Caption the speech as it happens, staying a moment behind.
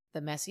The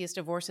messiest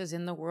divorces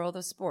in the world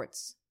of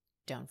sports.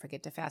 Don't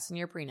forget to fasten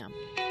your prenup.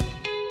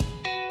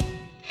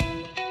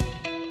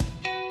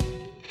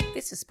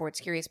 This is Sports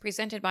Curious,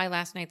 presented by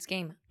Last Night's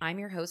Game. I'm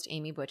your host,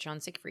 Amy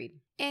Butchon-Siegfried,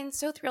 and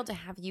so thrilled to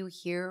have you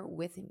here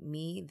with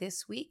me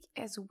this week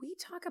as we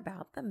talk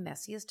about the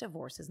messiest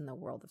divorces in the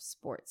world of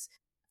sports.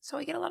 So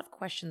I get a lot of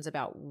questions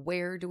about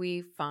where do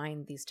we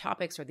find these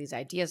topics or these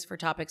ideas for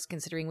topics,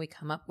 considering we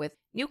come up with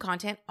new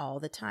content all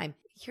the time.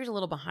 Here's a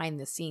little behind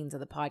the scenes of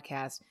the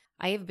podcast.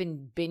 I have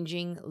been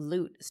binging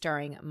Loot,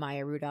 starring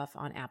Maya Rudolph,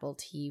 on Apple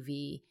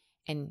TV.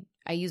 And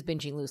I use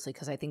binging loosely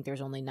because I think there's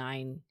only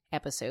 9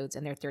 episodes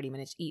and they're 30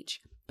 minutes each.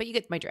 But you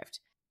get my drift.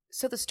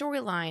 So the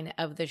storyline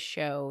of the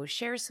show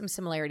shares some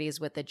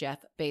similarities with the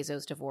Jeff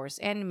Bezos divorce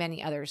and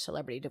many other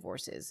celebrity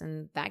divorces.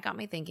 And that got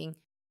me thinking,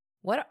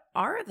 what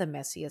are the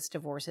messiest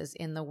divorces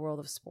in the world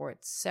of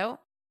sports? So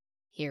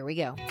here we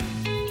go.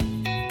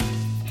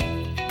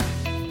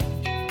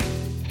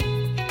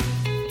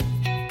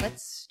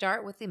 Let's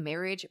start with the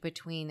marriage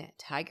between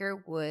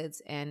Tiger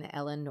Woods and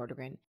Ellen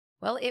Nordegren.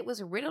 Well, it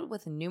was riddled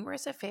with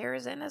numerous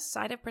affairs and a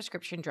side of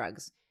prescription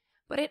drugs.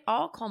 But it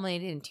all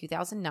culminated in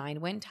 2009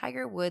 when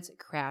Tiger Woods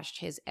crashed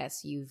his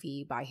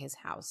SUV by his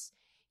house.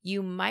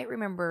 You might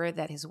remember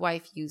that his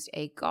wife used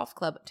a golf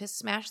club to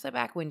smash the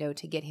back window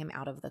to get him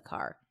out of the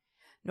car.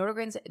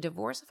 Nordegren's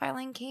divorce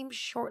filing came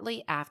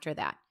shortly after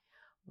that.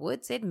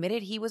 Woods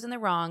admitted he was in the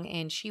wrong,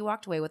 and she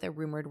walked away with a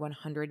rumored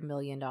 $100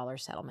 million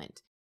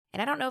settlement.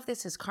 And I don't know if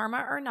this is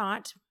karma or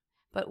not,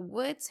 but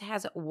Woods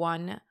has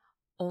won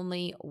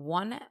only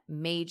one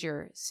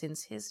major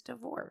since his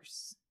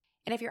divorce.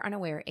 And if you're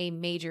unaware, a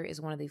major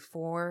is one of the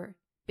 4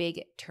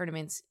 big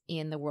tournaments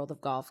in the world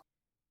of golf.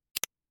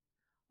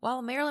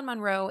 While Marilyn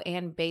Monroe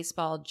and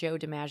baseball Joe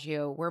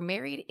DiMaggio were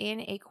married in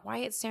a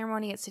quiet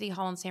ceremony at City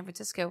Hall in San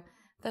Francisco,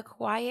 the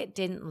quiet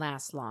didn't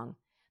last long.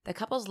 The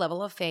couple's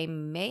level of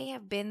fame may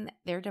have been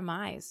their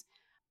demise.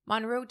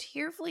 Monroe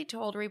tearfully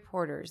told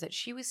reporters that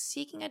she was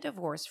seeking a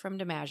divorce from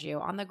DiMaggio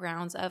on the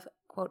grounds of,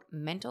 quote,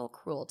 mental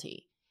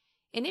cruelty.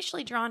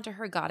 Initially drawn to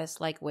her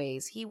goddess-like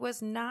ways, he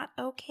was not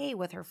okay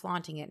with her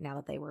flaunting it now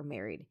that they were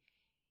married.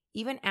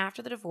 Even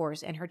after the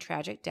divorce and her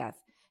tragic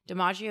death,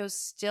 DiMaggio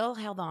still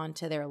held on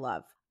to their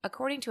love.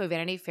 According to a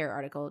Vanity Fair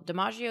article,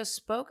 DiMaggio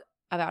spoke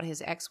about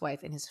his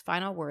ex-wife in his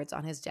final words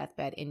on his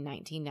deathbed in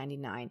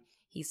 1999.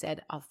 He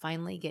said, "I'll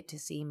finally get to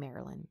see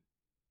Marilyn."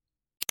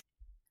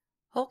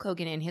 Hulk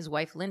Hogan and his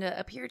wife Linda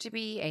appear to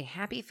be a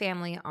happy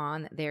family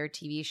on their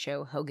TV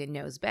show Hogan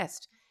Knows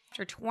Best.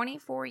 After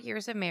 24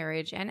 years of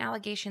marriage and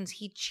allegations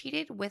he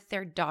cheated with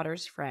their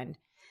daughter's friend,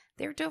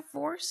 their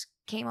divorce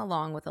came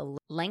along with a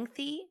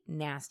lengthy,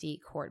 nasty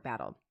court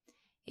battle.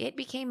 It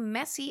became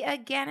messy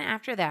again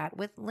after that,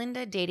 with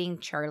Linda dating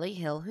Charlie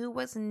Hill, who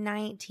was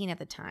 19 at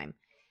the time.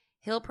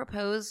 Hill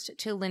proposed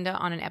to Linda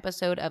on an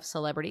episode of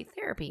Celebrity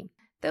Therapy.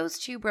 Those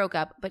two broke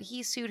up, but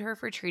he sued her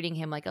for treating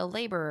him like a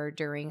laborer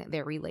during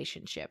their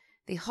relationship.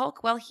 The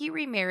Hulk, well, he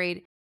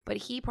remarried, but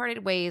he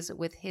parted ways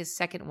with his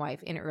second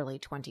wife in early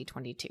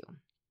 2022.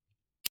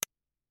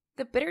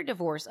 The bitter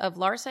divorce of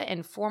Larsa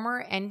and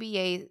former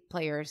NBA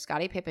player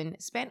Scottie Pippen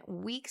spent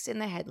weeks in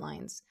the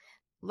headlines.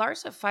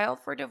 Larsa filed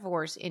for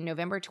divorce in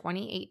November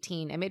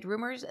 2018 amid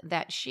rumors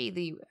that she,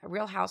 the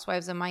Real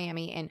Housewives of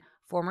Miami and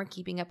former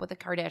Keeping Up with the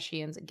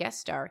Kardashians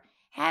guest star,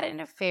 had an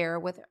affair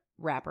with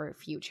rapper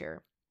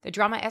Future. The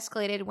drama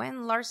escalated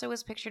when Larsa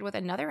was pictured with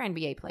another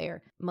NBA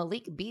player,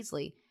 Malik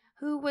Beasley,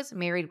 who was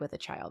married with a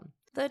child.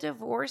 The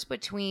divorce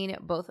between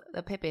both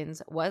the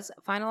Pippins was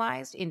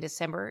finalized in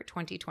December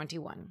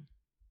 2021.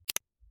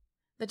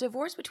 The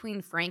divorce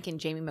between Frank and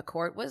Jamie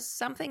McCourt was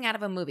something out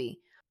of a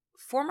movie.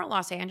 Former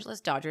Los Angeles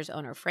Dodgers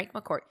owner Frank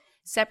McCourt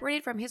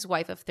separated from his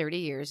wife of 30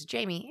 years,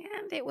 Jamie,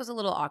 and it was a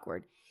little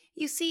awkward.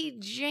 You see,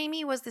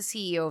 Jamie was the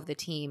CEO of the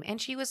team, and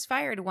she was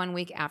fired 1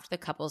 week after the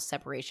couple's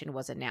separation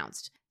was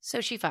announced, so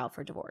she filed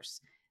for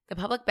divorce. The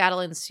public battle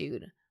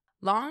ensued.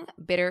 Long,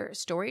 bitter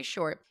story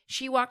short,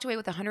 she walked away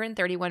with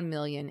 $131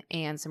 million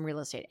and some real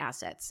estate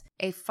assets,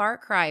 a far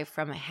cry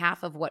from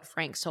half of what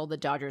Frank sold the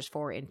Dodgers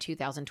for in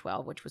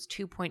 2012, which was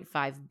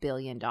 $2.5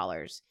 billion.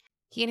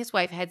 He and his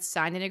wife had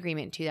signed an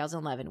agreement in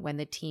 2011 when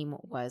the team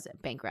was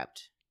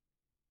bankrupt.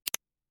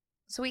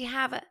 So we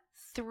have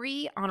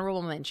 3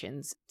 honorable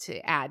mentions to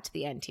add to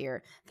the end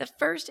here. The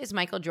first is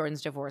Michael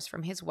Jordan's divorce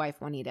from his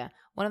wife Juanita,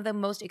 one of the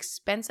most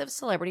expensive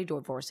celebrity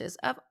divorces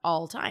of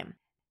all time.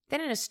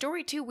 Then in a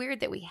story too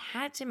weird that we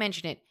had to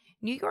mention it,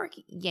 New York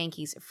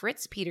Yankees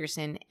Fritz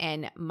Peterson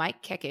and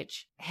Mike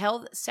Kekich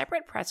held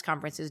separate press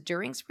conferences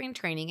during spring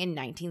training in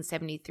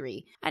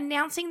 1973,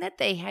 announcing that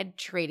they had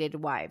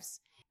traded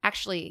wives.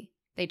 Actually,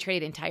 they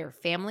traded entire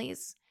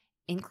families,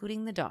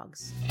 including the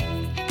dogs.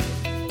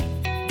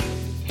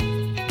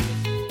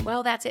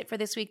 Well, that's it for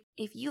this week.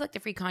 If you like the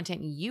free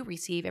content you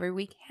receive every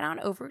week, head on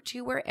over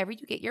to wherever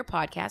you get your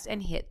podcasts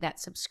and hit that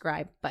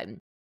subscribe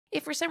button.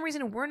 If for some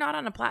reason we're not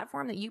on a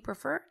platform that you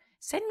prefer,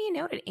 send me a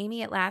note at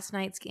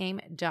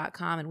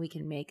amy@lastnightsgame.com and we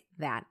can make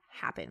that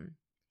happen.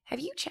 Have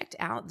you checked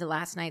out the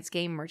Last Night's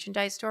Game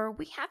merchandise store?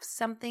 We have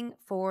something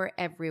for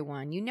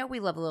everyone. You know we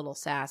love a little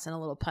sass and a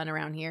little pun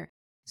around here.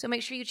 So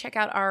make sure you check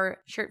out our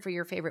shirt for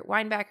your favorite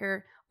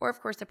winebacker, or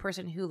of course the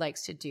person who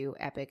likes to do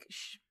epic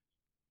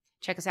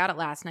Check us out at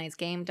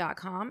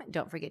lastnightsgame.com.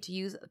 Don't forget to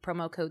use the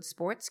promo code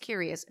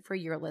SPORTSCurious for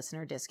your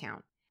listener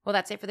discount. Well,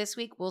 that's it for this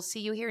week. We'll see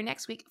you here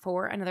next week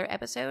for another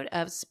episode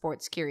of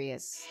Sports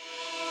Curious.